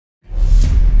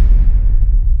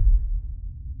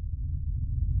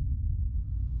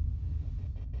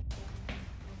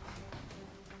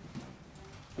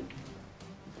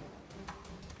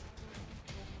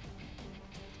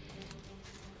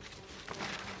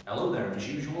Hello there, as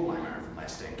usual, I'm Aaron from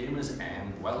Let's Stay Gamers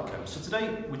and welcome. So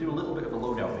today we do a little bit of a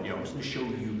loadout video. I'm just going to show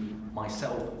you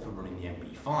myself for running the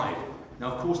MP5.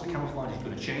 Now of course the camouflage is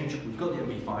going to change. We've got the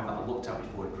MP5 that I looked at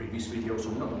before in the previous video, so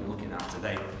we're not going to be looking at it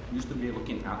today. We're just going to be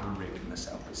looking at the rig and the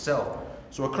setup itself.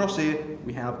 So across here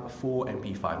we have 4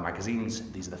 MP5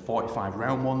 magazines. These are the 45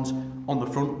 round ones. On the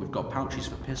front we've got pouches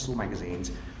for pistol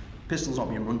magazines. Pistols not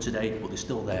being run today, but they're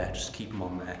still there, just keep them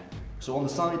on there. So on the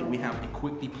side we have a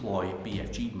quick deploy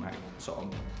BFG mag sort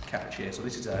of catch here. So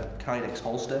this is a Kydex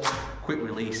holster, quick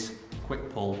release, quick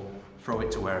pull, throw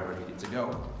it to wherever I need it to go.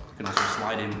 You can also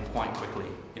slide in quite quickly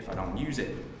if I don't use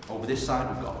it. Over this side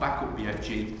we've got a backup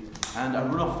BFG, and I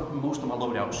run off most of my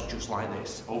loadouts just like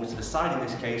this. Over to the side in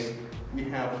this case we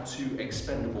have 2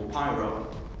 expendable pyro.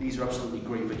 These are absolutely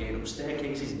great for getting up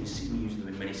staircases, and you see me using them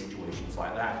in many situations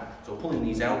like that. So pulling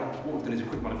these out, what we've done is a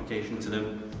quick modification to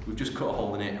them. We've just cut a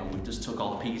hole in it and we've just took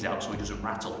all the peas out so it doesn't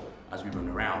rattle as we run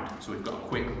around. So we've got a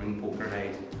quick ring pull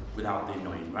grenade without the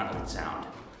annoying rattling sound.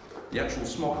 The actual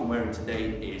smock I'm wearing today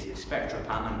is a Spectra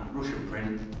pattern, Russian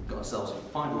print. We've got ourselves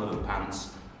 511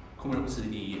 pants. Coming up to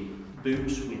the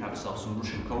boots, we have ourselves some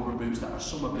Russian Cobra boots that are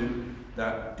summer boot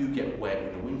that do get wet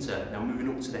in the winter. Now moving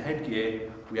up to the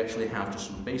headgear, we actually have just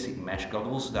some basic mesh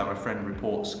goggles that my friend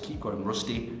reports keep going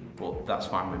rusty, but that's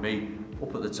fine with me.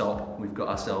 Up at the top, we've got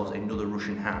ourselves another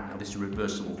Russian hat. Now this is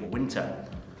reversible for winter.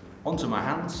 Onto my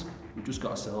hands, we've just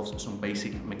got ourselves some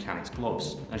basic mechanics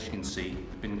gloves. As you can see,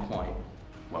 they've been quite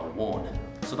well worn.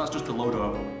 So that's just the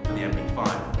loadout for the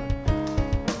MP5.